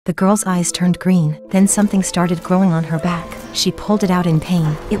The girl's eyes turned green, then something started growing on her back. She pulled it out in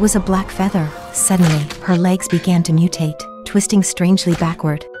pain. It was a black feather. Suddenly, her legs began to mutate, twisting strangely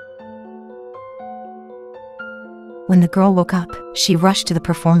backward. When the girl woke up, she rushed to the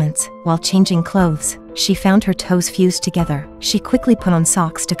performance. While changing clothes, she found her toes fused together. She quickly put on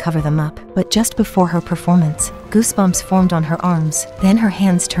socks to cover them up, but just before her performance, goosebumps formed on her arms. Then her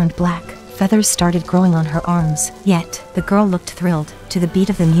hands turned black. Feathers started growing on her arms. Yet, the girl looked thrilled. To the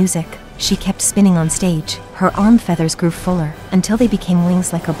beat of the music, she kept spinning on stage. Her arm feathers grew fuller, until they became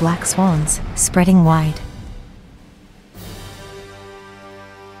wings like a black swan's, spreading wide.